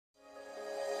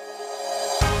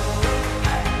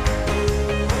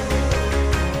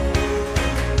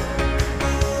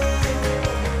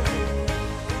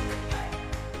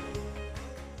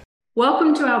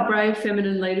Welcome to our Brave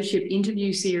Feminine Leadership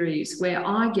interview series, where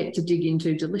I get to dig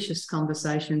into delicious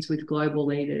conversations with global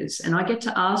leaders, and I get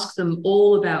to ask them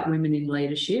all about women in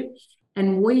leadership,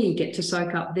 and we get to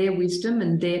soak up their wisdom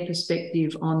and their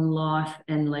perspective on life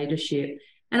and leadership.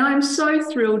 And I'm so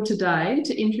thrilled today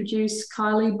to introduce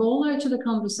Kylie Baullo to the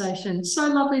conversation. So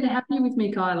lovely to have you with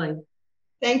me, Kylie.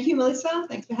 Thank you, Melissa.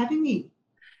 Thanks for having me.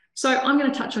 So I'm going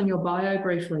to touch on your bio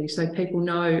briefly so people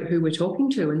know who we're talking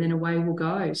to, and then away we'll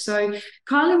go. So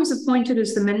Kylie was appointed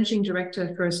as the Managing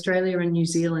Director for Australia and New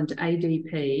Zealand,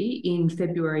 ADP, in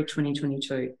February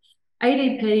 2022.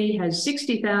 ADP has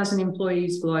 60,000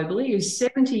 employees globally, is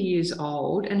 70 years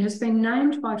old, and has been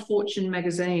named by Fortune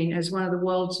magazine as one of the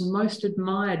world's most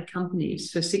admired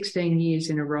companies for 16 years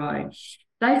in a row.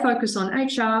 They focus on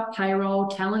HR, payroll,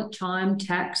 talent, time,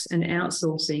 tax, and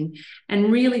outsourcing,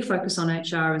 and really focus on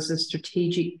HR as a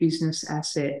strategic business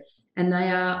asset. And they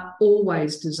are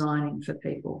always designing for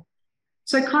people.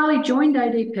 So Kylie joined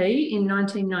ADP in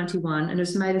 1991 and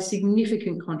has made a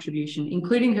significant contribution,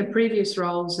 including her previous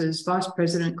roles as Vice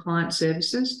President Client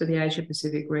Services for the Asia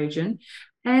Pacific region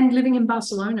and living in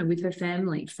Barcelona with her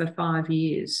family for 5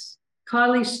 years.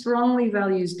 Kylie strongly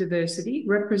values diversity,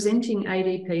 representing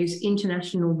ADP's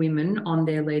international women on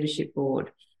their leadership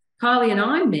board. Kylie and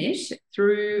I met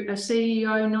through a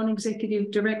CEO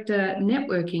non-executive director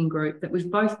networking group that we've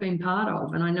both been part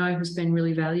of, and I know has been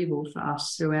really valuable for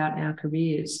us throughout our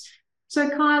careers. So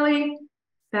Kylie,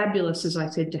 fabulous, as I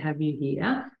said, to have you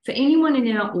here. For anyone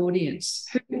in our audience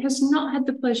who has not had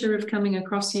the pleasure of coming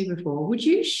across you before, would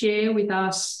you share with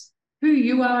us who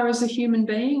you are as a human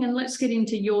being, and let's get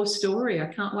into your story. I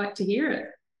can't wait to hear it.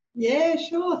 Yeah,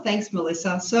 sure. Thanks,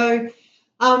 Melissa. So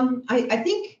I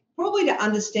think probably to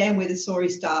understand where the story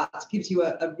starts gives you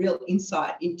a real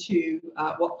insight into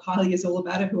what Kylie is all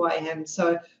about and who I am.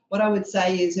 So what I would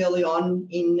say is early on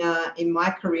in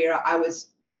my career, I was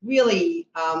really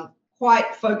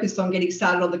quite focused on getting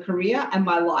started on the career and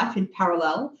my life in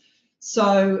parallel.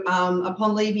 So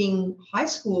upon leaving high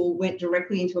school, went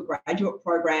directly into a graduate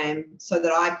program so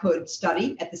that I could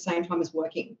study at the same time as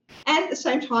working. And at the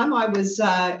same time, I was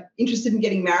interested in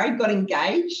getting married, got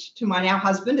engaged to my now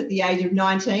husband at the age of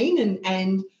 19.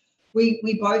 And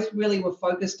we both really were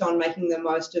focused on making the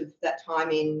most of that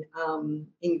time in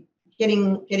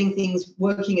getting things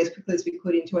working as quickly as we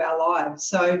could into our lives.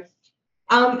 So,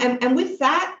 and with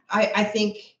that, I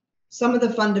think some of the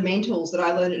fundamentals that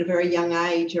I learned at a very young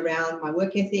age around my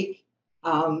work ethic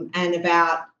and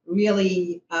about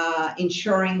really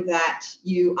ensuring that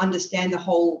you understand the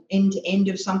whole end-to-end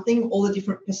of something, all the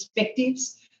different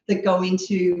perspectives that go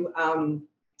into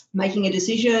making a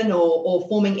decision or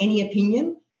forming any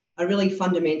opinion are really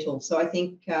fundamental. So I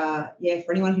think,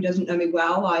 for anyone who doesn't know me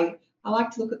well, I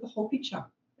like to look at the whole picture.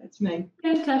 That's me.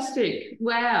 Fantastic.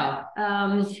 Wow.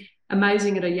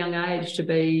 Amazing at a young age to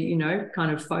be,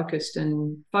 kind of focused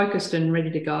and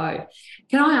ready to go.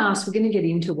 Can I ask, we're going to get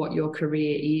into what your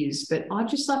career is, but I'd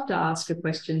just love to ask a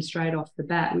question straight off the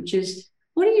bat, which is,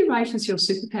 what do you rate as your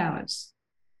superpowers?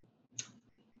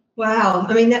 Wow.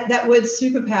 I mean, that word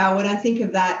superpower, when I think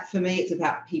of that, for me, it's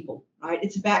about people, right?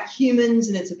 It's about humans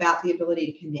and it's about the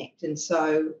ability to connect. And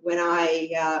so when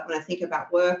I think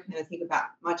about work and I think about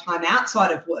my time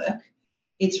outside of work,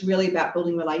 it's really about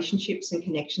building relationships and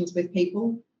connections with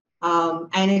people.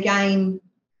 And again,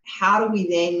 how do we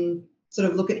then sort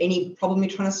of look at any problem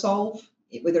you're trying to solve,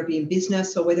 whether it be in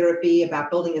business or whether it be about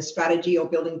building a strategy or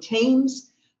building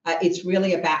teams? It's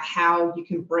really about how you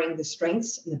can bring the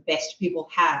strengths and the best people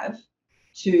have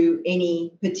to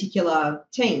any particular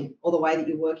team or the way that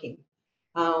you're working.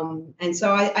 And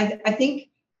so I think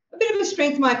a bit of a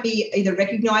strength might be either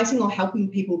recognizing or helping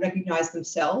people recognize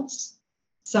themselves,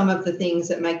 some of the things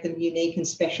that make them unique and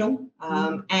special,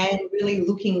 and really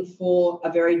looking for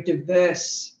a very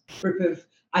diverse group of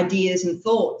ideas and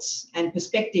thoughts and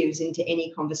perspectives into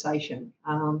any conversation.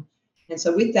 And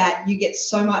so with that, you get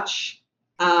so much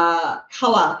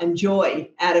colour and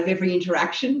joy out of every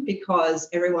interaction because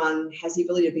everyone has the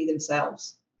ability to be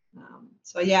themselves.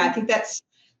 I think that's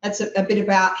a bit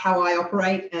about how I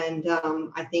operate, and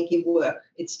I think in work,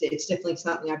 it's definitely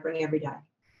something I bring every day.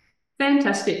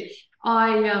 Fantastic.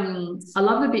 I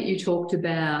love the bit you talked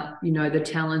about, the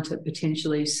talent of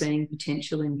potentially seeing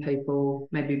potential in people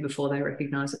maybe before they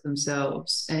recognise it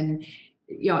themselves. And,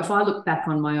 if I look back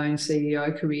on my own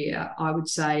CEO career, I would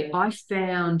say I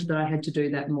found that I had to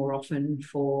do that more often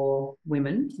for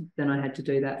women than I had to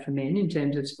do that for men in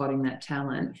terms of spotting that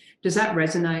talent. Does that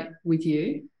resonate with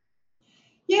you?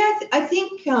 Yeah, I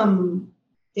think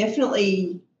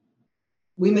definitely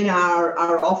women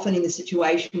are often in the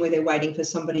situation where they're waiting for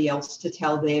somebody else to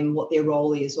tell them what their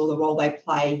role is or the role they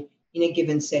play in a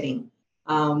given setting.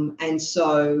 And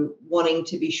so wanting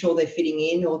to be sure they're fitting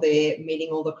in or they're meeting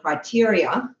all the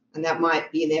criteria, and that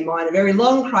might be in their mind a very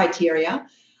long criteria,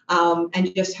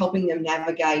 and just helping them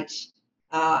navigate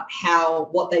how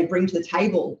what they bring to the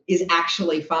table is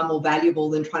actually far more valuable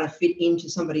than trying to fit into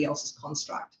somebody else's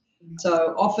construct.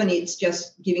 So often it's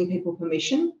just giving people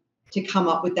permission to come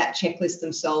up with that checklist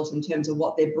themselves in terms of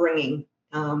what they're bringing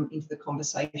into the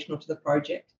conversation or to the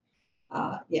project.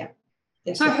 Yeah.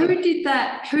 So who did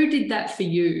that? Who did that for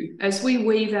you as we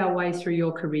weave our way through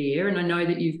your career? And I know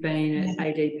that you've been at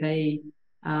ADP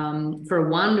for a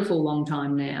wonderful long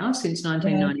time now, since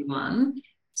 1991.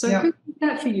 So who did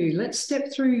that for you? Let's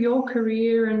step through your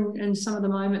career and some of the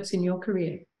moments in your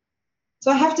career. So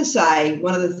I have to say,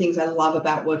 one of the things I love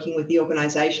about working with the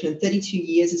organisation, and 32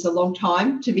 years is a long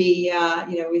time to be,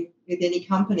 with any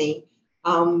company.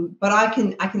 But I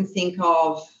can think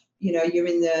of, you're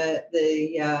in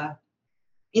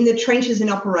the trenches in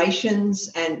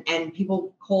operations and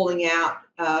people calling out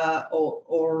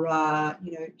or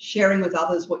sharing with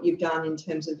others what you've done in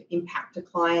terms of impact to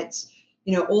clients.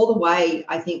 All the way,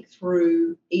 I think,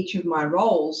 through each of my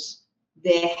roles,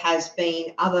 there has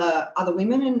been other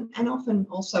women and often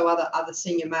also other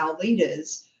senior male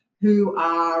leaders who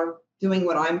are doing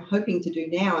what I'm hoping to do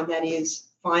now, and that is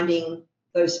finding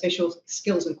those special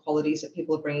skills and qualities that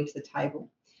people are bringing to the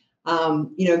table.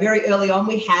 Very early on,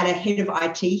 we had a head of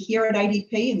IT here at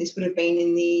ADP, and this would have been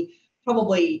in the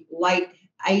probably early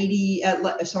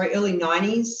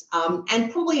 90s,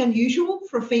 and probably unusual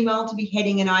for a female to be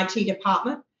heading an IT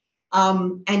department.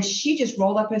 And she just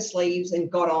rolled up her sleeves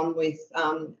and got on with,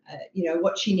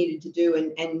 what she needed to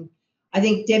do. And I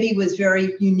think Debbie was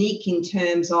very unique in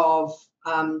terms of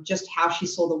just how she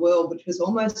saw the world, which was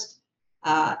almost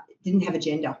didn't have a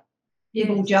gender.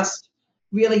 People just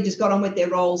really just got on with their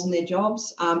roles and their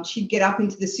jobs. She'd get up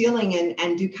into the ceiling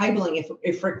and do cabling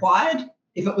if required,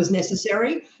 if it was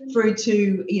necessary, through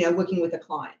to, working with a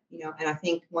client, And I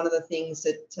think one of the things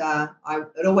that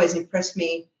it always impressed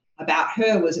me about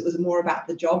her was it was more about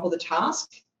the job or the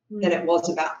task than it was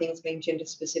about things being gender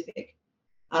specific.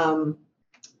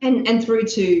 And through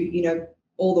to,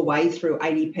 all the way through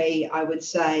ADP, I would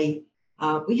say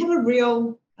we have a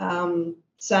real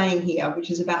saying here, which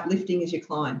is about lifting as you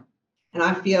climb. And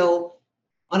I feel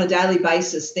on a daily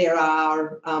basis, there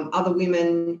are other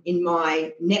women in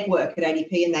my network at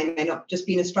ADP, and they may not just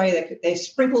be in Australia, they're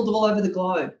sprinkled all over the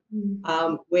globe,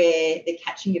 where they're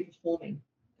catching you performing.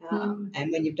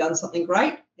 And when you've done something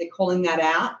great, they're calling that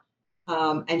out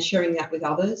and sharing that with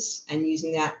others and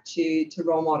using that to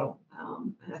role model.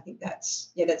 And I think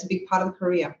that's a big part of the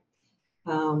career.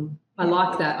 I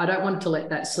like that. I don't want to let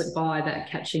that slip by, that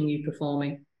catching you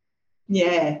performing.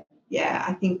 Yeah.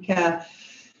 I think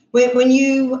when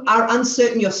you are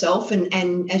uncertain yourself,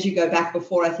 and as you go back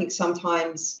before, I think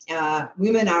sometimes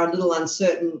women are a little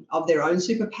uncertain of their own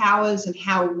superpowers and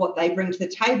how what they bring to the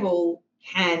table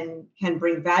can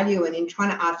bring value. And in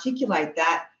trying to articulate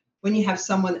that, when you have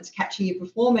someone that's catching you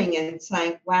performing and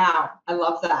saying, wow, I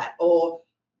love that, or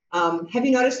have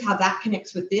you noticed how that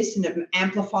connects with this and it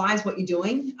amplifies what you're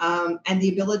doing, and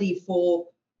the ability for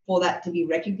that to be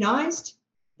recognized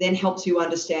then helps you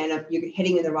understand you're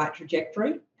heading in the right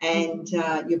trajectory and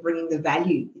you're bringing the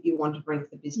value that you want to bring to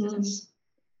the business.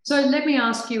 So let me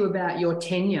ask you about your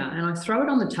tenure, and I throw it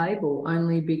on the table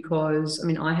only because,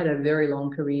 I had a very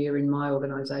long career in my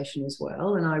organisation as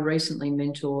well, and I recently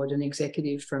mentored an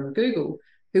executive from Google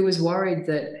who was worried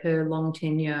that her long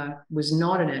tenure was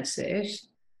not an asset,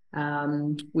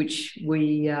 which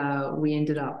we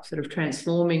ended up sort of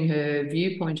transforming her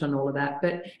viewpoint on all of that.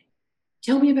 But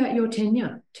tell me about your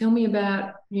tenure. Tell me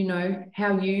about,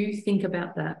 how you think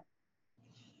about that.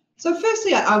 So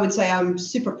firstly, I would say I'm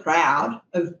super proud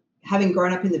of having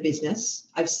grown up in the business.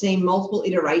 I've seen multiple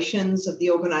iterations of the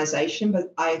organisation,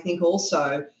 but I think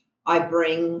also I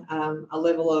bring a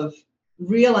level of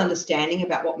real understanding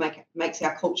about what makes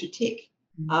our culture tick.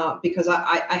 Because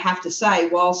I have to say,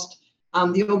 whilst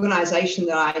the organisation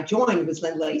that I joined was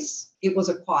Lend-Lease, it was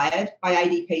acquired by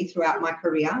ADP throughout my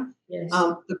career. Yes.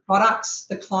 The products,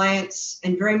 the clients,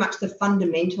 and very much the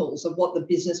fundamentals of what the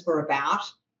business were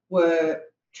about were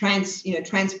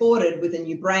transported with a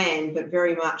new brand, but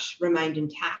very much remained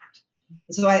intact.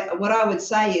 So what I would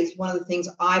say is one of the things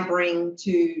I bring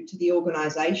to the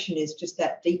organisation is just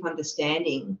that deep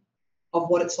understanding of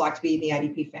what it's like to be in the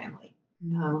ADP family.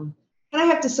 And I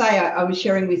have to say, I was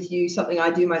sharing with you something I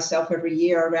do myself every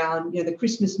year around, the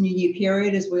Christmas New Year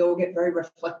period, as we all get very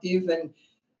reflective and,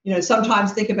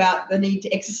 sometimes think about the need to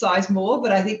exercise more.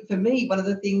 But I think for me, one of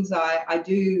the things I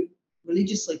do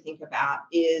religiously think about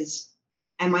is,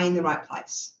 am I in the right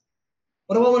place?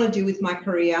 what do I want to do with my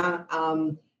career,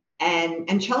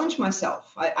 and challenge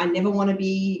myself. I never want to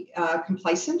be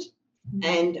complacent.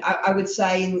 And I would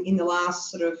say in the last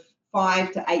sort of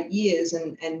 5 to 8 years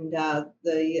and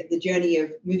the journey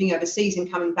of moving overseas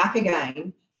and coming back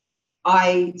again,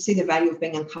 I see the value of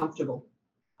being uncomfortable.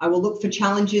 I will look for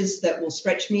challenges that will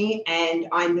stretch me, and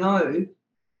I know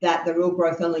that the real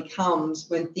growth only comes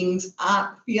when things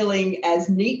aren't feeling as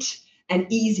neat and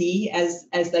easy as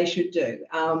they should do.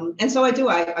 And so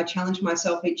I challenge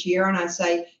myself each year, and I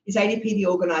say, is ADP the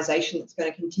organisation that's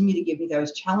going to continue to give me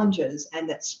those challenges and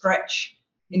that stretch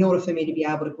in order for me to be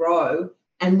able to grow,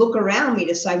 and look around me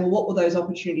to say, well, what will those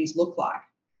opportunities look like?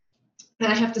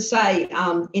 And I have to say,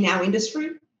 in our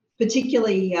industry,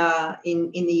 particularly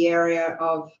in the area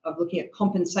of looking at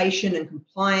compensation and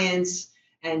compliance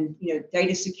and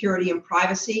data security and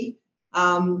privacy,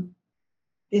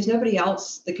 there's nobody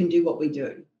else that can do what we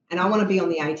do. And I want to be on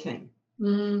the A team.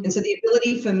 And so the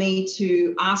ability for me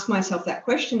to ask myself that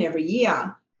question every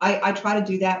year, I try to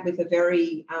do that with a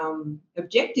very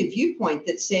objective viewpoint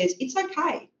that says it's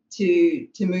okay to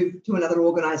move to another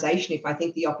organisation if I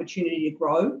think the opportunity to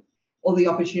grow or the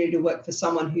opportunity to work for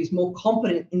someone who's more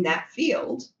competent in that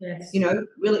field, yes.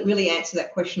 Really answer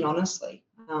that question honestly.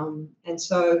 And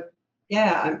so,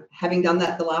 yeah, having done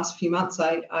that the last few months,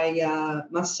 I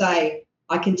must say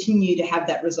I continue to have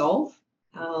that resolve.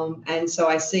 And so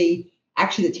I see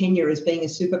actually the tenure as being a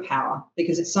superpower,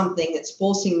 because it's something that's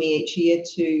forcing me each year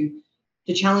to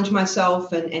challenge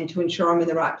myself and to ensure I'm in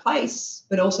the right place,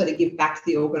 but also to give back to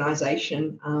the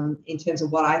organisation in terms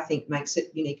of what I think makes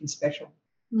it unique and special.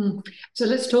 So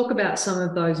let's talk about some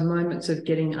of those moments of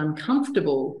getting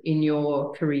uncomfortable in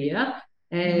your career.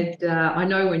 And I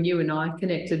know when you and I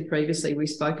connected previously, we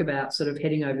spoke about sort of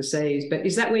heading overseas, but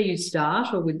is that where you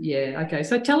start or okay.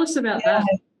 So tell us about that.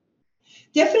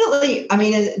 Definitely. I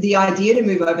mean, the idea to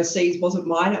move overseas wasn't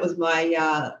mine. It was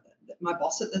my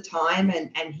boss at the time,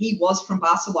 and he was from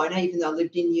Barcelona, even though I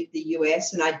lived in the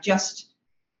US. And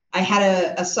I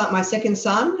had a son, my second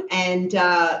son, and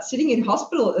sitting in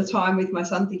hospital at the time with my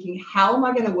son, thinking, how am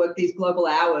I going to work these global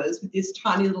hours with this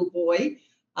tiny little boy?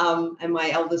 And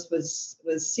my eldest was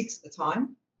 6 at the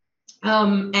time.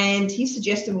 And he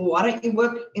suggested, well, why don't you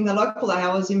work in the local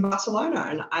hours in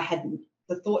Barcelona? And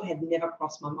the thought had never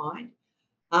crossed my mind.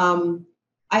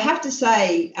 I have to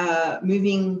say,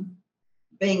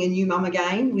 being a new mum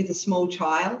again with a small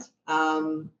child,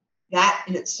 that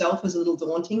in itself was a little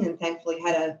daunting, and thankfully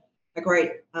had a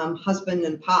great husband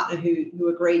and partner who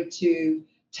agreed to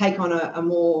take on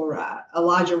a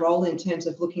larger role in terms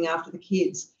of looking after the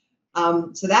kids.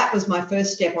 So that was my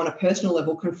first step on a personal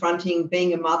level, confronting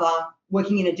being a mother,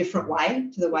 working in a different way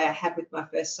to the way I had with my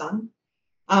first son.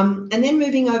 And then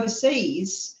moving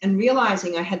overseas and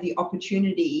realizing I had the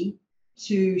opportunity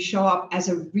to show up as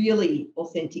a really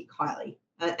authentic Kylie.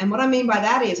 And what I mean by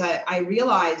that is I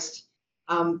realized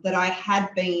that I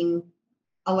had been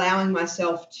allowing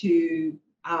myself to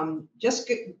just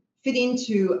fit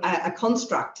into a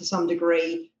construct to some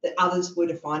degree that others were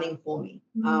defining for me.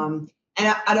 And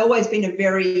I'd always been a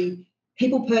very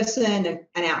people person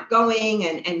and outgoing,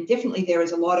 and definitely there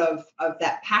is a lot of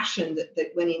that passion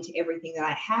that went into everything that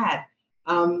I had.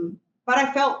 But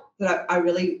I felt that I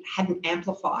really hadn't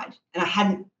amplified and I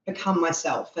hadn't become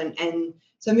myself. And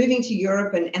so moving to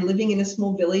Europe and living in a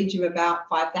small village of about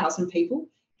 5,000 people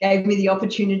gave me the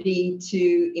opportunity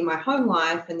to, in my home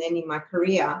life and then in my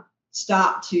career,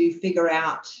 start to figure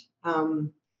out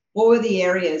what were the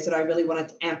areas that I really wanted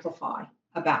to amplify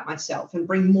about myself and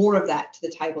bring more of that to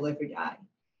the table every day.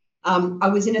 I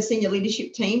was in a senior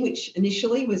leadership team, which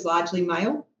initially was largely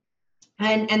male,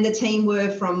 and the team were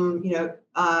from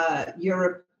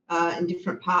Europe in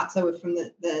different parts. They were from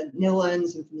the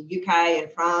Netherlands and from the UK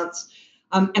and France,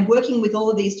 and working with all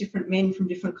of these different men from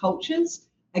different cultures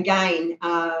again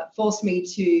forced me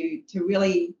to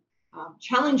really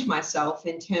challenge myself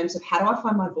in terms of how do I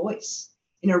find my voice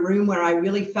in a room where I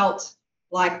really felt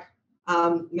like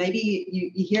maybe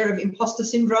you hear of imposter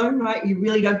syndrome, right? You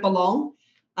really don't belong.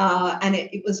 And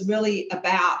it was really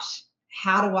about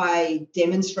how do I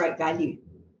demonstrate value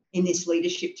in this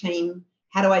leadership team?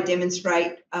 How do I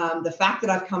demonstrate the fact that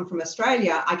I've come from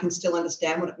Australia, I can still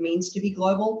understand what it means to be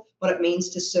global, what it means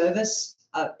to service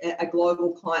a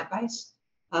global client base,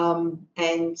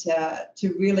 and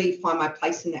to really find my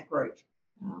place in that group.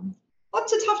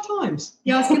 Lots of tough times.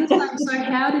 Yeah, I was going to say, so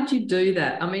how did you do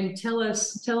that? I mean, tell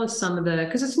us some of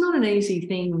because it's not an easy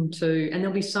thing to, and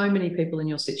there'll be so many people in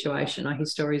your situation. I hear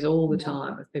stories all the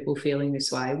time of people feeling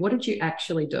this way. What did you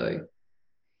actually do?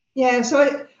 Yeah,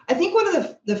 so I think one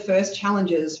of the first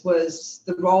challenges was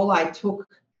the role I took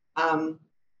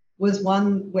was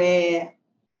one where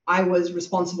I was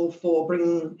responsible for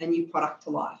bringing a new product to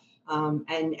life.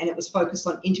 And it was focused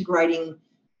on integrating,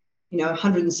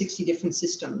 160 different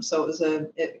systems. So it was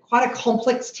quite a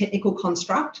complex technical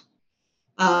construct.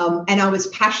 And I was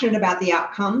passionate about the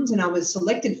outcomes, and I was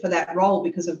selected for that role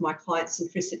because of my client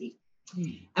centricity.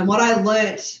 And what I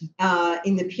learnt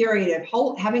in the period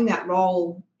of having that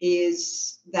role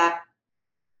is that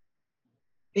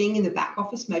being in the back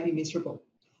office may be miserable.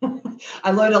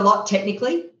 I learned a lot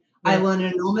technically. Yeah. I learned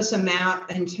an enormous amount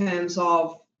in terms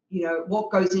of,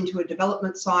 what goes into a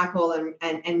development cycle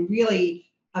and really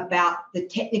about the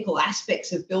technical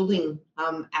aspects of building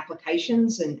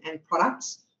applications and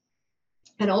products,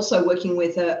 and also working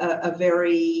with a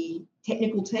very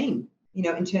technical team,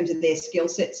 in terms of their skill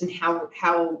sets and how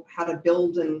to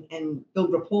build and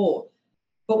build rapport.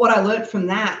 But what I learned from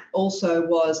that also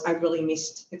was I really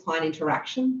missed the client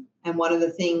interaction. And one of the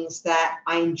things that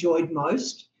I enjoyed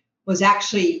most was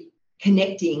actually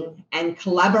connecting and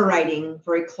collaborating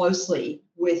very closely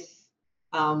with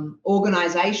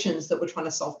organizations that were trying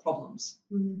to solve problems.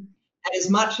 Mm-hmm. And as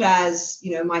much as,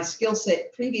 my skill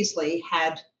set previously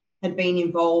had been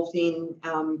involved in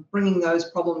bringing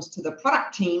those problems to the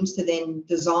product teams to then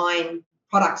design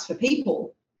products for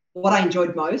people, what I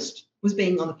enjoyed most was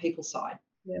being on the people side.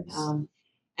 Yes.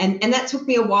 And that took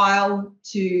me a while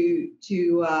to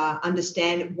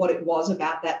understand what it was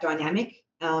about that dynamic.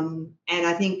 And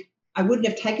I think I wouldn't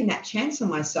have taken that chance on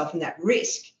myself and that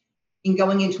risk in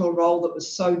going into a role that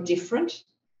was so different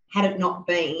had it not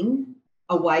been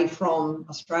away from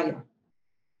Australia.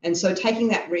 And so taking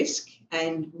that risk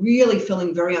and really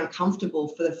feeling very uncomfortable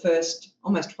for the first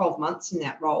almost 12 months in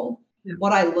that role,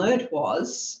 what I learned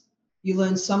was you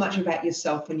learn so much about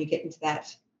yourself when you get into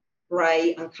that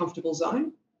grey, uncomfortable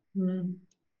zone. Mm.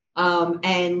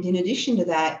 And in addition to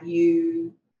that,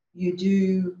 you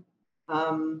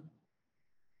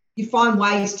find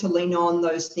ways to lean on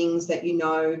those things that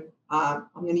I'm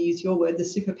going to use your word, the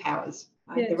superpowers,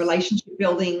 right? Yes. The relationship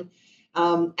building,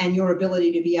 and your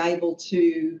ability to be able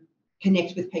to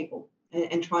connect with people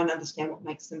and try and understand what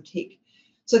makes them tick.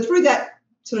 So through that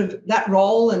sort of that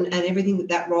role and everything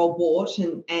that role brought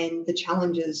and the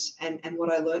challenges and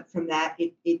what I learned from that,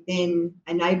 it then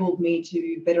enabled me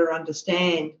to better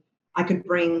understand I could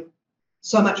bring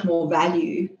so much more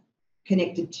value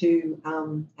connected to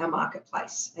our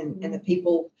marketplace and the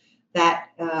people that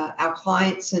our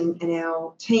clients and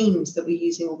our teams that we're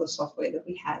using all the software that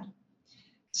we had.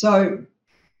 So,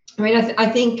 I mean, I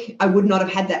think I would not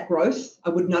have had that growth. I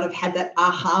would not have had that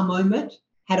aha moment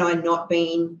had I not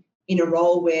been in a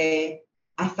role where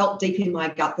I felt deep in my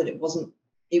gut that it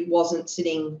wasn't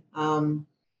sitting in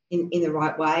the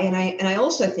right way. And I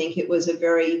also think it was a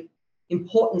very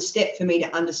important step for me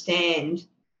to understand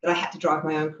that I had to drive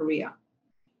my own career,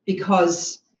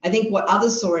 because I think what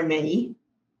others saw in me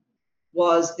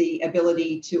was the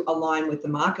ability to align with the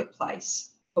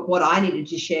marketplace. But what I needed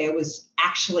to share was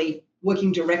actually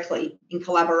working directly in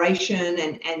collaboration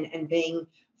and being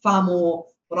far more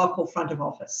what I'll call front of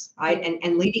office, right?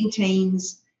 And leading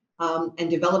teams and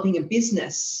developing a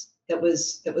business that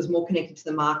was more connected to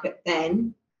the market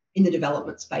than in the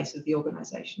development space of the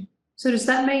organisation. So does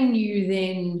that mean you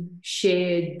then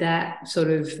shared that sort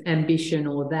of ambition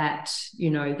or that,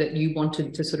 that you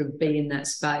wanted to sort of be in that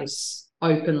space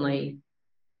openly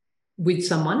with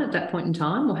someone at that point in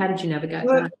time, or how did you navigate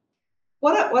that?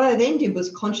 What I then did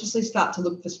was consciously start to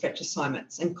look for stretch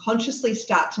assignments and consciously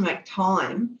start to make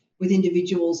time with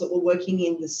individuals that were working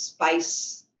in the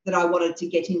space that I wanted to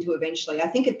get into eventually. I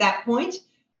think at that point,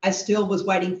 I still was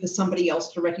waiting for somebody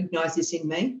else to recognise this in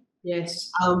me.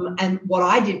 Yes. And what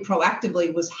I did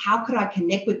proactively was how could I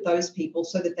connect with those people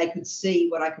so that they could see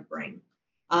what I could bring?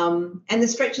 And the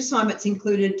stretch assignments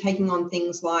included taking on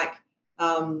things like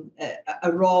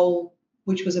a role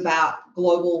which was about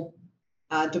global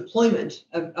deployment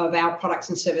of our products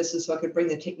and services so I could bring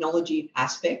the technology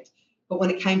aspect. But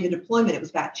when it came to deployment, it was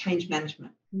about change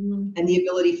management and the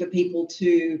ability for people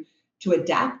to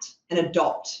adapt and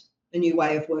adopt a new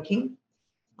way of working.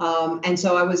 And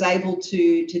so I was able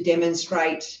to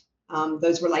demonstrate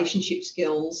those relationship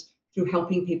skills through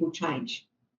helping people change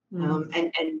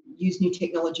and use new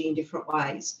technology in different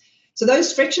ways. So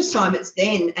those stretch assignments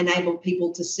then enabled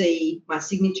people to see my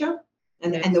signature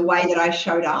and the way that I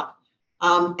showed up.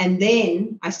 And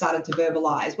then I started to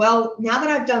verbalize, well, now that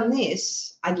I've done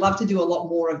this, I'd love to do a lot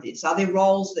more of this. Are there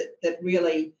roles that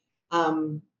really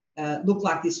look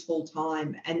like this full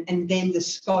time? And then the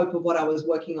scope of what I was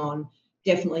working on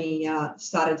definitely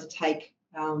started to take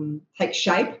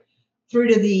shape. Through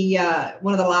to the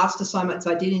one of the last assignments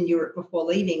I did in Europe before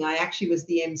leaving, I actually was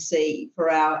the MC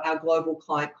for our global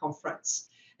client conference.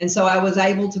 And so I was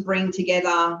able to bring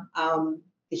together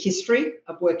the history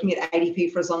of working at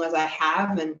ADP for as long as I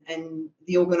have, and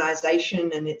the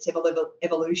organisation and its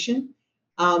evolution.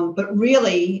 But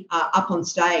really up on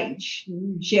stage,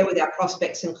 share with our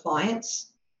prospects and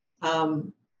clients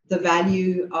the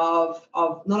value of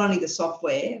not only the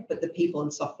software, but the people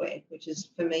and software, which is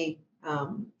for me,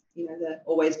 the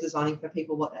always designing for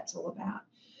people, what that's all about.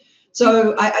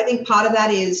 So I think part of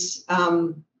that is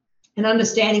an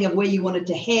understanding of where you wanted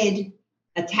to head,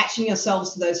 attaching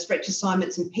yourselves to those stretch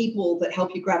assignments and people that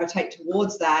help you gravitate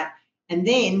towards that. And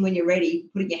then when you're ready,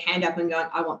 putting your hand up and going,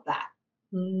 I want that.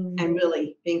 And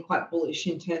really being quite bullish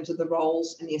in terms of the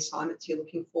roles and the assignments you're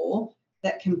looking for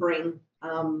that can bring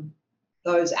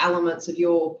those elements of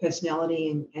your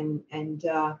personality and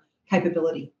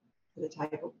capability to the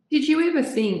table. Did you ever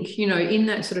think, in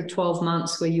that sort of 12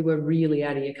 months where you were really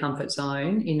out of your comfort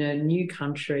zone in a new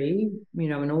country,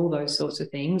 and all those sorts of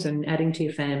things, and adding to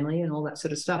your family and all that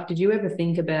sort of stuff, did you ever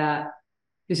think about,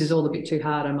 this is all a bit too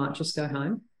hard, I might just go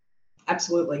home?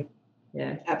 Absolutely.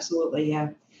 Yeah. Absolutely,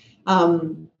 yeah.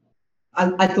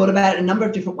 I thought about it in a number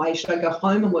of different ways. Should I go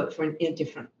home and work in a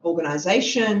different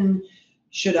organisation?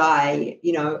 Should I,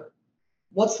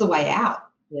 what's the way out?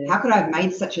 Yeah. How could I have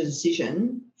made such a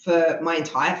decision for my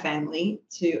entire family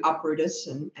to uproot us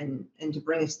and to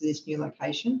bring us to this new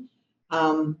location?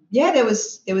 There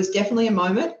was definitely a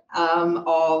moment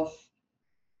of,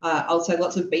 I'll say,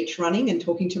 lots of beach running and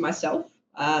talking to myself.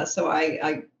 So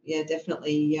I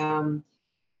definitely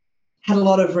had a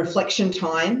lot of reflection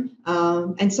time.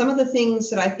 And some of the things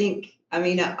that I think,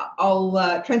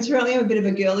 I'll transparently, I'm a bit of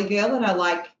a girly girl, and I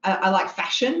like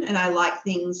fashion, and I like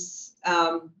things,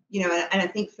 and I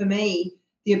think for me,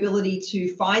 the ability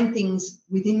to find things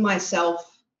within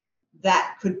myself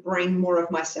that could bring more of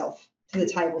myself to the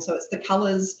table. So it's the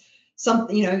colors,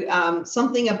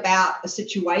 something about a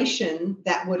situation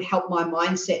that would help my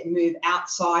mindset move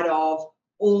outside of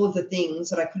all of the things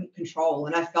that I couldn't control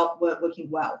and I felt weren't working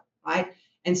well, right?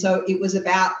 And so it was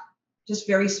about just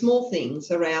very small things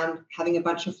around having a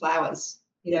bunch of flowers,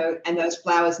 and those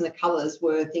flowers and the colors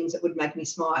were things that would make me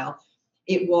smile.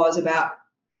 It was about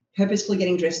purposefully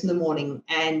getting dressed in the morning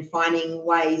and finding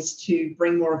ways to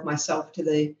bring more of myself to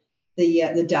the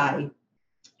day.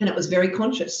 And it was very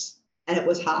conscious, and it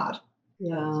was hard.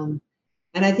 Yeah.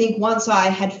 And I think once I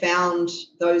had found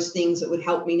those things that would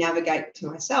help me navigate to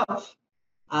myself,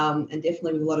 and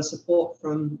definitely with a lot of support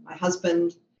from my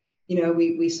husband,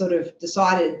 we sort of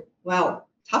decided, well,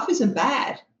 tough isn't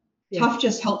bad. Yeah. Tough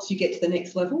just helps you get to the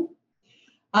next level.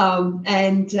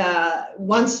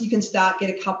 Once you can starting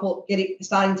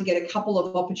to get a couple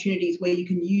of opportunities where you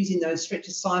can use in those stretch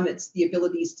assignments the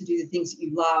abilities to do the things that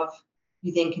you love,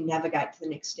 you then can navigate to the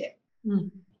next step.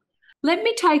 Let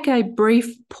me take a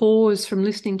brief pause from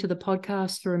listening to the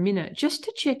podcast for a minute, just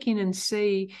to check in and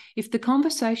see if the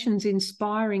conversation's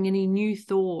inspiring any new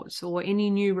thoughts or any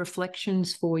new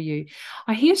reflections for you.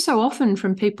 I hear so often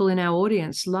from people in our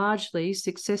audience, largely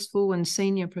successful and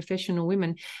senior professional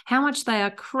women, how much they are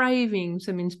craving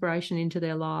some inspiration into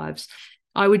their lives.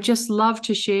 I would just love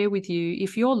to share with you,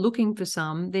 if you're looking for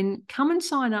some, then come and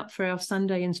sign up for our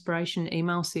Sunday Inspiration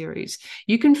email series.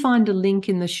 You can find a link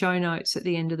in the show notes at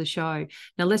the end of the show.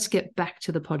 Now let's get back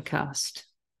to the podcast.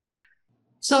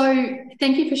 So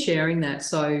thank you for sharing that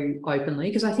so openly,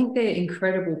 because I think they're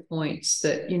incredible points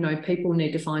that, people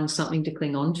need to find something to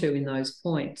cling on to in those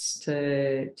points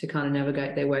to kind of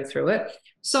navigate their way through it.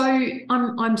 So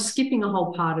I'm skipping a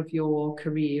whole part of your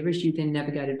career as you then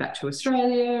navigated back to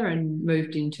Australia and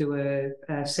moved into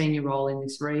a senior role in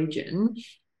this region,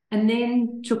 and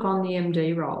then took on the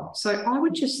MD role. So I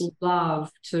would just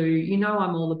love to,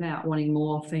 I'm all about wanting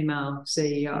more female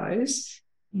CEOs.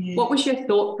 Yeah. What was your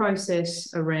thought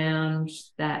process around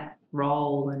that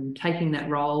role and taking that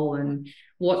role, and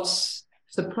what's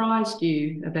surprised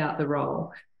you about the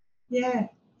role? Yeah.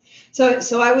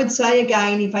 So I would say,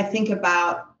 again, if I think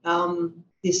about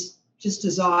this just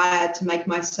desire to make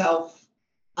myself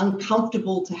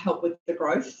uncomfortable to help with the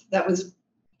growth, that was,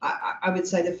 I would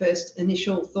say, the first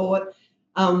initial thought.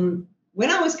 When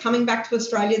I was coming back to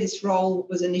Australia, this role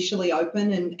was initially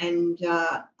open, and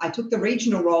I took the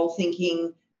regional role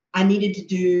thinking I needed to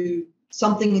do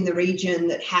something in the region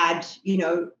that had,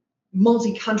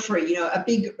 multi-country, a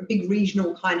big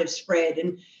regional kind of spread.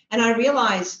 And I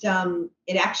realized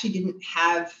it actually didn't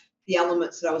have the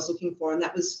elements that I was looking for, and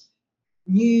that was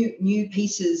new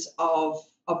pieces of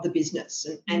the business.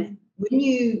 And when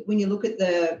you look at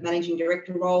the managing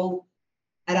director role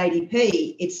at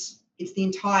ADP, it's the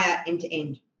entire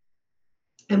end-to-end.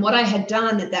 And what I had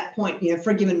done at that point,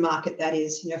 for a given market, that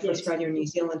is, for Australia and New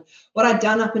Zealand, what I'd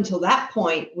done up until that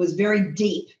point was very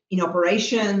deep in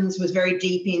operations, was very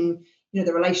deep in,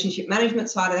 the relationship management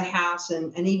side of the house,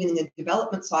 and even in the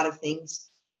development side of things.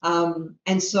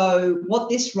 And so what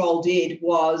this role did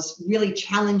was really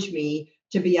challenge me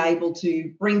to be able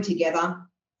to bring together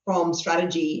from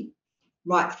strategy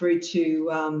right through to,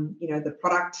 the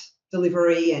product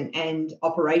delivery and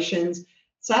operations,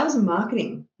 sales and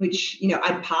marketing, which,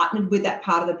 I'd partnered with that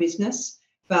part of the business,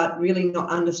 but really not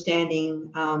understanding,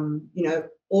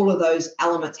 all of those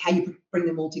elements, how you bring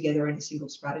them all together in a single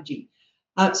strategy.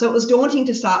 So it was daunting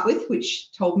to start with,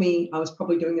 which told me I was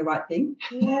probably doing the right thing.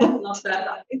 Yeah, love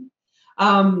that.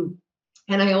 And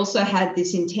I also had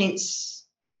this intense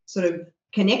sort of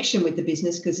connection with the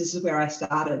business, because this is where I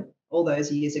started all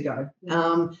those years ago.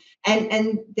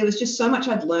 And there was just so much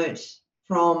I'd learnt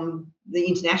from the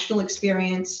international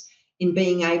experience in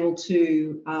being able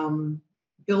to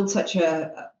build such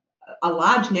a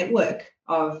large network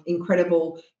of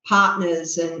incredible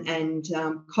partners and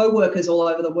co-workers all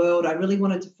over the world. I really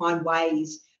wanted to find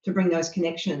ways to bring those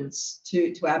connections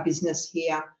to our business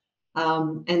here.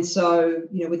 And so,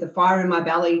 with the fire in my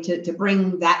belly to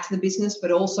bring that to the business,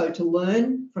 but also to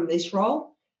learn from this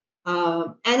role.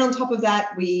 And on top of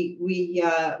that, we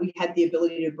had the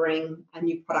ability to bring a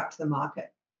new product to the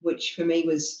market, which for me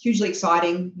was hugely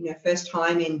exciting. First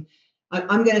time in,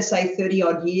 I'm going to say 30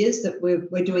 odd years that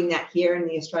we're doing that here in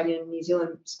the Australian and New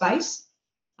Zealand space.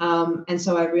 And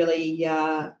so I really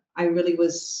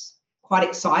was quite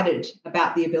excited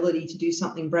about the ability to do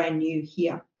something brand new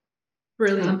here.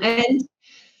 Brilliant. And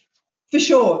for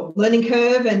sure, learning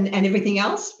curve and everything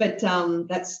else, but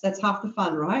that's half the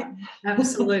fun, right?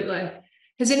 Absolutely.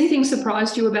 Has anything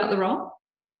surprised you about the role?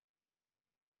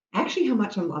 Actually, how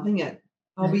much I'm loving it.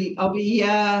 I'll be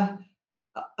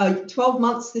 12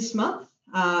 months this month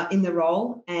in the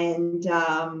role, and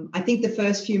I think the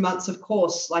first few months, of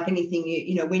course, like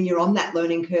anything, when you're on that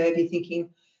learning curve, you're thinking,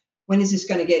 when is this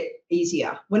going to get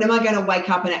easier? When am I going to wake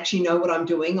up and actually know what I'm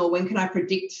doing? Or when can I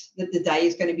predict that the day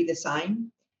is going to be the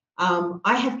same?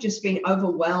 I have just been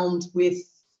overwhelmed with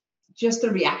just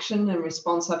the reaction and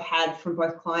response I've had from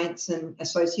both clients and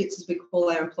associates, as we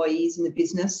call our employees in the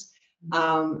business,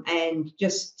 and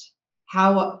just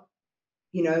how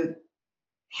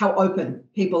open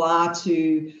people are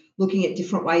to looking at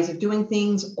different ways of doing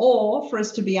things, or for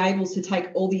us to be able to take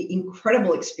all the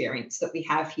incredible experience that we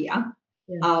have here.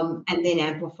 And then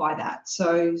amplify that.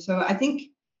 So I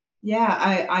think,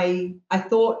 I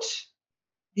thought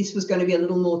this was going to be a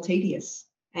little more tedious,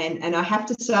 and I have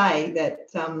to say that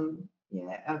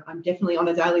I'm definitely on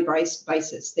a daily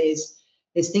basis.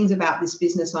 There's things about this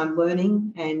business I'm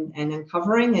learning and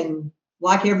uncovering, and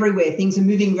like everywhere, things are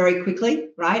moving very quickly,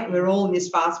 right? We're all in this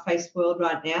fast-paced world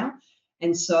right now,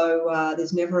 and so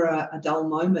there's never a dull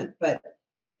moment. But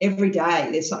every day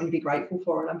there's something to be grateful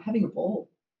for, and I'm having a ball.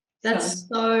 That's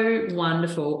so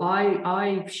wonderful.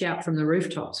 I shout from the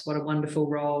rooftops what a wonderful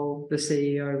role the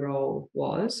CEO role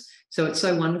was. So it's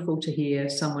so wonderful to hear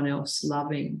someone else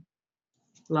loving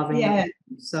Yeah. it.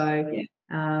 So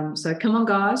so come on,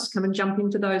 guys, come and jump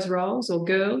into those roles, or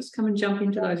girls, come and jump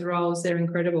into those roles. They're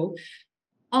incredible.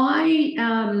 I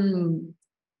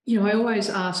always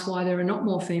ask why there are not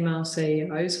more female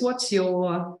CEOs. What's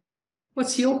your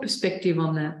perspective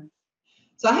on that?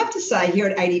 So I have to say, here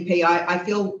at ADP, I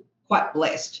feel quite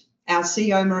blessed. Our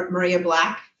CEO, Maria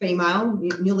Black, female,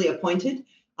 newly appointed.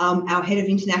 Our head of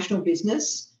international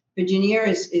business, Virginia,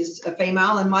 is a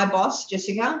female, and my boss,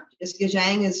 Jessica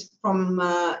Zhang, is from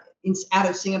out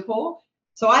of Singapore.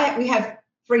 So we have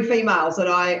 3 females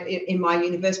in my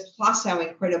universe, plus our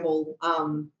incredible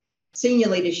senior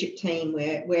leadership team.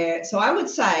 So I would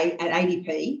say at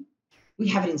ADP, we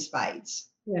have it in spades.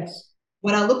 Yes.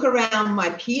 When I look around my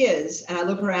peers, and I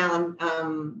look around,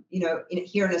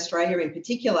 here in Australia in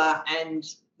particular, and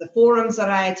the forums that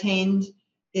I attend,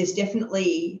 there's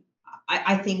definitely,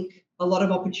 I think, a lot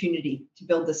of opportunity to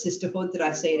build the sisterhood that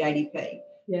I see at ADP.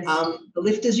 Yes. The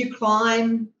lift as you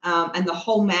climb, and the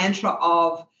whole mantra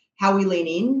of how we lean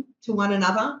in to one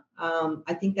another.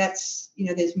 I think that's,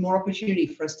 there's more opportunity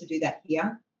for us to do that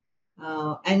here.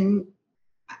 And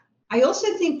I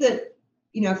also think that,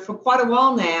 for quite a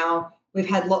while now, we've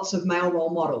had lots of male role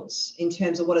models in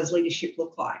terms of what does leadership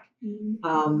look like.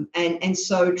 Mm-hmm. And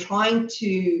so trying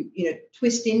to,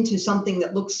 twist into something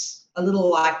that looks a little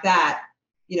like that,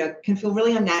 can feel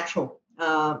really unnatural.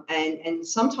 And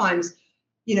sometimes,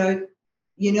 you're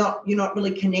not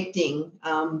really connecting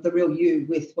the real you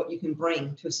with what you can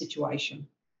bring to a situation.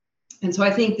 And so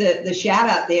I think that the shout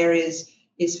out there is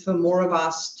for more of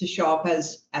us to show up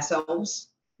as ourselves,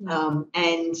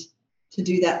 and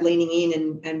do that leaning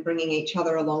in and bringing each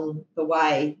other along the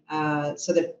way,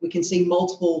 so that we can see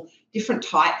multiple different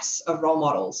types of role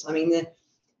models. I mean,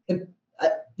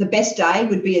 the best day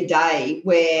would be a day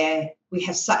where we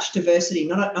have such diversity,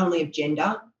 not only of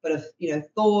gender, but of,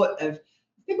 thought, of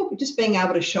people just being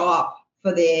able to show up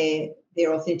for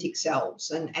their authentic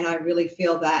selves. And I really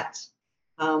feel that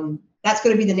that's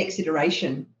going to be the next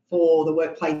iteration for the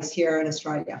workplace here in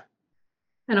Australia.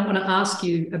 And I want to ask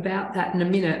you about that in a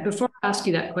minute. Before I ask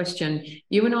you that question,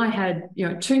 you and I had,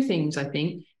 two things, I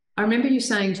think. I remember you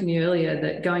saying to me earlier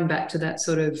that going back to that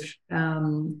sort of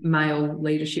male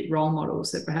leadership role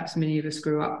models that perhaps many of us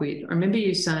grew up with, I remember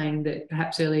you saying that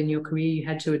perhaps early in your career you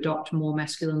had to adopt more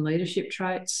masculine leadership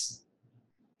traits.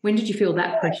 When did you feel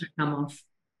that pressure come off?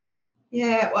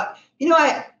 Yeah, well,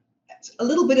 a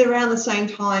little bit around the same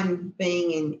time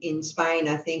being in Spain,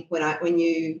 I think, when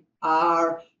you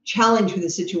are challenged with a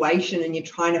situation and you're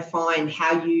trying to find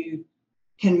how you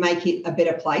can make it a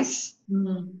better place.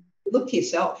 Mm-hmm. Look to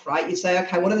yourself, right? You say,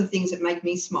 okay, what are the things that make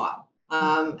me smile?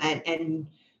 And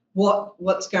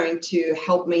what's going to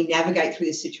help me navigate through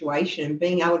this situation, and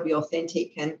being able to be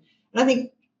authentic. And I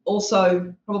think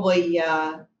also probably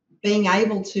being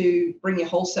able to bring your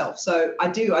whole self. So I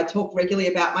talk regularly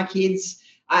about my kids.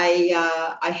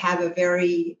 I have a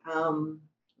very,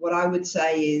 what I would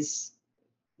say is,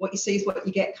 what you see is what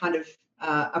you get kind of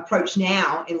approach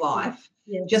now in life.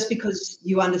 Yes. Just because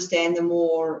you understand the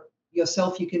more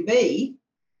yourself you can be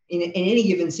in any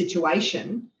given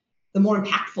situation, the more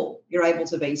impactful you're able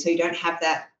to be. So you don't have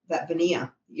that veneer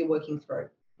that you're working through,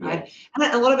 right? Yes.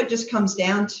 And a lot of it just comes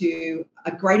down to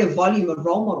a greater volume of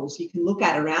role models you can look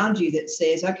at around you that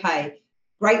says, okay,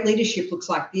 great leadership looks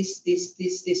like this,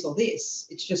 or this.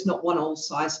 It's just not one all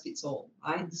size fits all,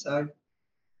 right? So,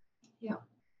 yeah.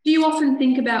 Do you often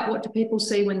think about what do people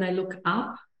see when they look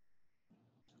up?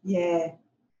 Yeah,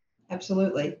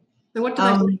 absolutely. So what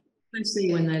do they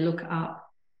see when they look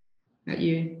up at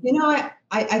you?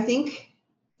 I think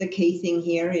the key thing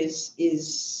here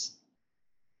is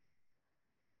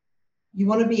you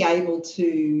want to be able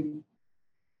to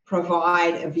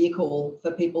provide a vehicle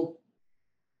for people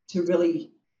to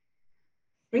really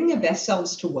bring their best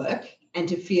selves to work and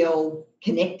to feel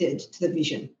connected to the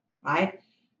vision, right?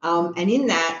 And in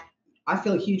that, I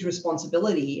feel a huge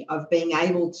responsibility of being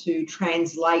able to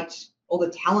translate all the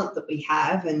talent that we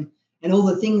have and all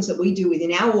the things that we do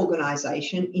within our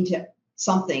organisation into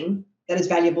something that is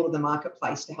valuable to the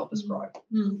marketplace to help us grow.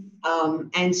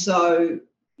 Mm. And so,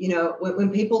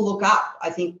 when people look up, I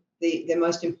think the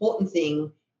most important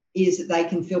thing is that they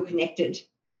can feel connected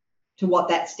to what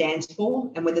that stands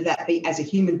for, and whether that be as a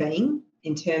human being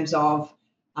in terms of,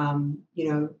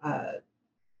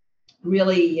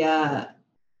 really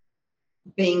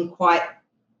being quite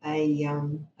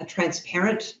a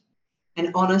transparent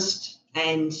and honest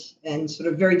and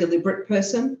sort of very deliberate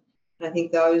person. And I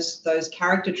think those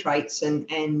character traits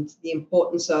and the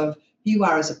importance of who you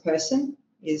are as a person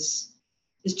is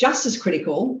just as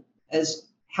critical as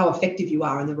how effective you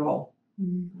are in the role.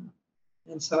 Mm-hmm.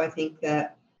 And so I think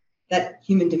that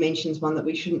human dimension is one that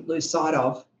we shouldn't lose sight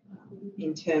of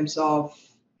in terms of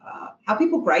how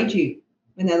people grade you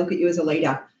when they look at you as a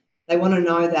leader. They want to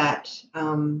know that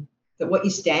that what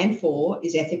you stand for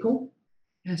is ethical.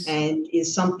 Yes. And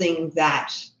is something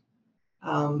that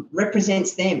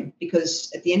represents them,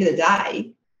 because at the end of the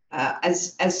day,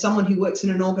 as someone who works in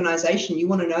an organisation, you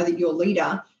want to know that your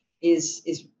leader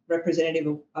is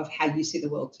representative of how you see the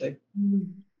world too.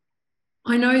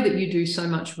 I know that you do so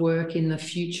much work in the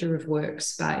future of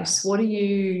workspace. What are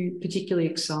you particularly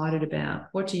excited about?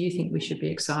 What do you think we should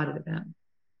be excited about?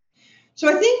 So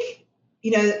I think,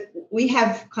 we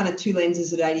have kind of two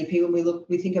lenses at ADP when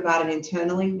we think about it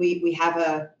internally. We have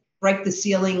a break the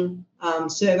ceiling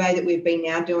survey that we've been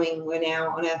now doing. We're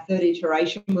now on our third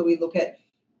iteration, where we look at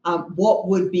what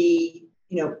would be,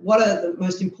 what are the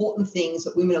most important things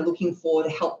that women are looking for to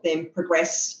help them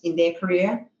progress in their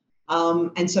career.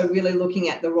 And so really looking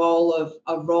at the role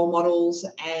of role models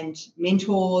and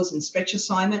mentors and stretch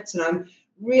assignments. And I'm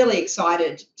really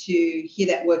excited to hear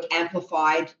that work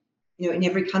amplified. In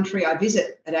every country I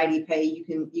visit at ADP,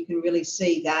 you can really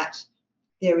see that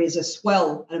there is a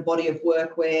swell and a body of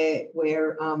work where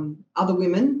other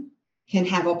women can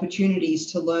have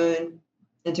opportunities to learn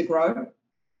and to grow.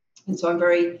 And so I'm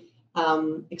very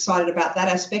excited about that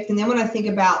aspect. And then when I think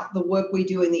about the work we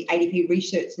do in the ADP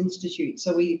Research Institute,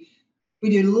 so we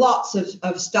do lots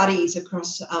of studies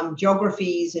across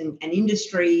geographies and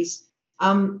industries.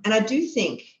 And I do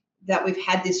think that we've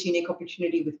had this unique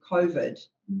opportunity with COVID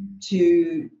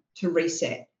to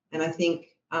reset. And I think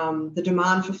the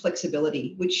demand for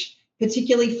flexibility, which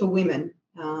particularly for women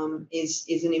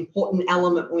is an important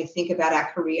element when we think about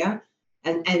our career.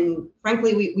 And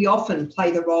frankly, we often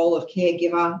play the role of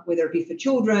caregiver, whether it be for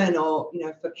children or,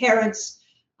 for parents.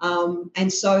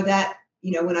 And so that,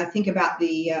 when I think about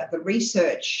the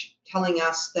research telling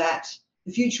us that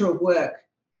the future of work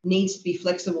needs to be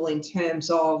flexible in terms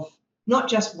of not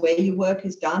just where your work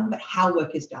is done, but how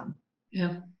work is done.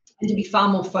 Yeah. And to be far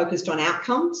more focused on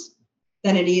outcomes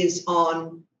than it is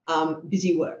on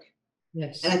busy work.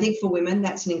 Yes. And I think for women,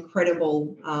 that's an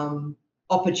incredible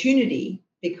opportunity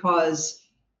because,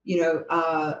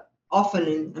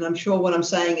 often, and I'm sure what I'm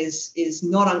saying is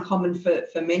not uncommon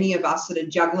for many of us that are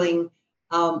juggling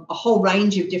a whole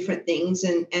range of different things,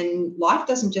 and life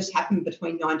doesn't just happen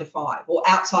between 9 to 5 or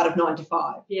outside of 9 to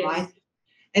 5, yes. right?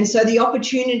 And so the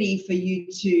opportunity for you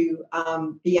to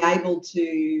be able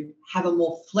to have a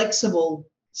more flexible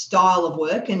style of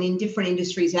work, and in different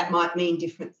industries that might mean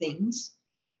different things,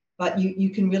 but you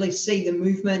can really see the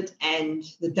movement and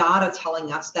the data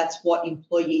telling us that's what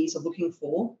employees are looking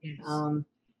for. Yes.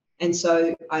 And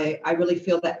so I really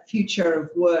feel that future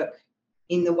of work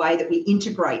in the way that we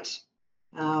integrate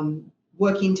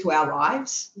work into our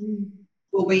lives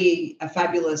will be a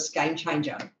fabulous game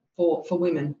changer for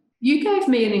women. You gave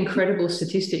me an incredible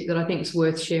statistic that I think is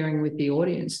worth sharing with the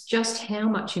audience, just how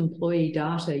much employee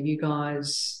data you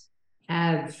guys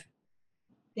have.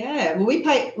 Yeah, well, we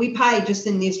pay just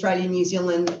in the Australian New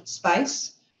Zealand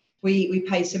space, we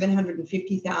pay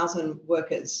 750,000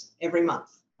 workers every month,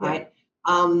 right?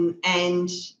 Yeah. And,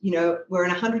 we're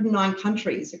in 109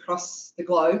 countries across the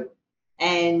globe,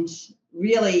 and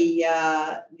really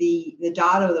the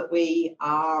data that we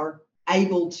are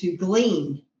able to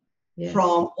glean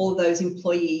from all of those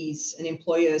employees and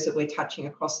employers that we're touching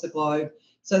across the globe.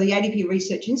 So the ADP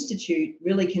Research Institute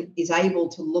really is able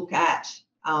to look at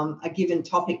a given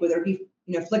topic, whether it be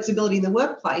flexibility in the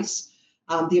workplace,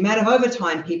 the amount of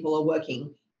overtime people are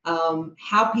working,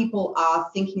 how people are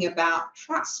thinking about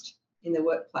trust in the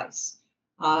workplace,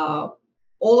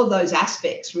 all of those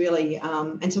aspects really.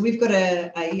 And so we've got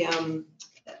a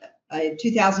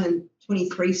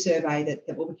 2023 survey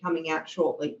that will be coming out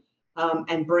shortly,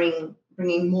 and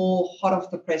bringing more hot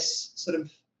off the press sort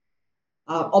of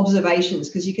observations,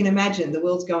 because you can imagine the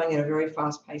world's going at a very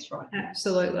fast pace right now.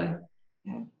 Absolutely.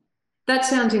 Yeah. That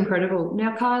sounds incredible.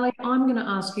 Now, Kylie, I'm going to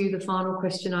ask you the final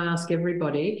question I ask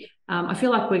everybody. I feel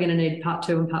like we're going to need part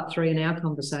 2 and part 3 in our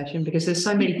conversation because there's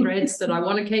so many threads that I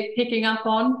want to keep picking up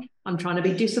on. I'm trying to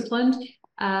be disciplined.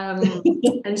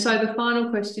 And so the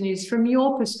final question is, from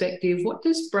your perspective, what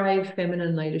does brave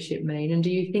feminine leadership mean? And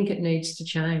do you think it needs to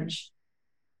change?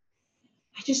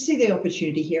 I just see the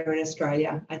opportunity here in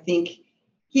Australia. I think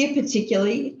here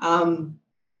particularly,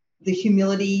 the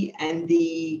humility and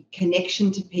the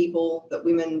connection to people that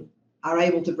women are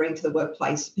able to bring to the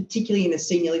workplace, particularly in a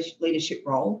senior leadership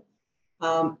role,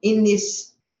 in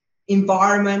this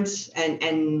environment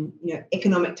and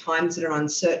economic times that are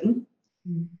uncertain.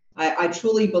 I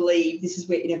truly believe this is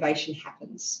where innovation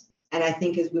happens. And I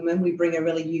think as women, we bring a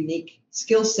really unique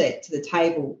skill set to the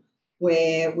table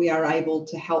where we are able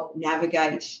to help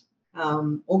navigate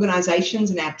organisations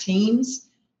and our teams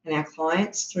and our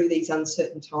clients through these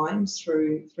uncertain times,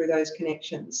 through those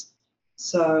connections.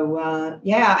 So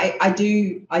I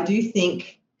do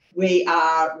think we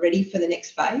are ready for the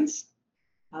next phase,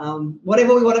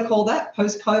 whatever we want to call that,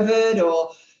 post-COVID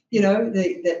or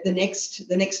the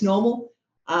next normal.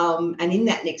 And in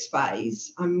that next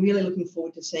phase, I'm really looking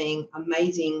forward to seeing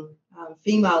amazing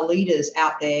female leaders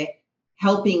out there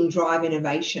helping drive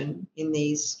innovation in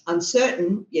these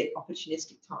uncertain yet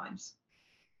opportunistic times.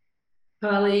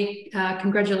 Kylie,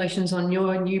 congratulations on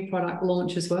your new product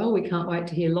launch as well. We can't wait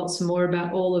to hear lots more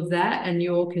about all of that and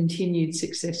your continued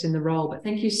success in the role. But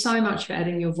thank you so much for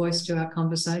adding your voice to our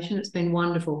conversation. It's been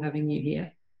wonderful having you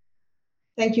here.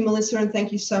 Thank you, Melissa, and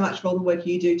thank you so much for all the work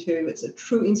you do too. It's a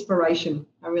true inspiration.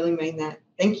 I really mean that.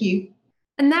 Thank you.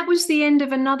 And that was the end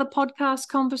of another podcast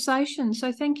conversation.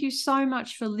 So thank you so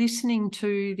much for listening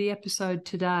to the episode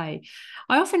today.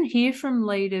 I often hear from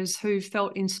leaders who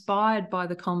felt inspired by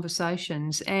the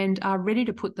conversations and are ready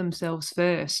to put themselves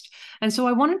first. And so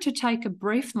I wanted to take a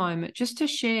brief moment just to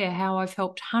share how I've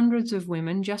helped hundreds of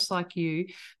women just like you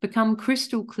become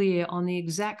crystal clear on the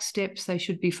exact steps they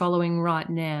should be following right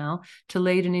now to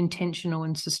lead an intentional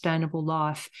and sustainable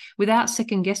life without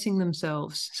second-guessing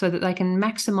themselves so that they can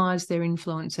maximize their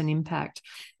influence and impact.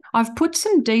 I've put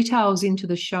some details into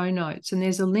the show notes, and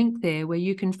there's a link there where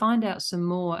you can find out some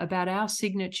more about our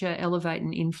signature Elevate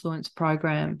and Influence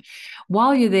program.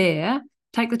 While you're there,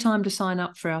 take the time to sign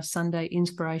up for our Sunday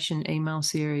Inspiration email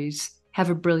series. Have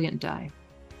a brilliant day.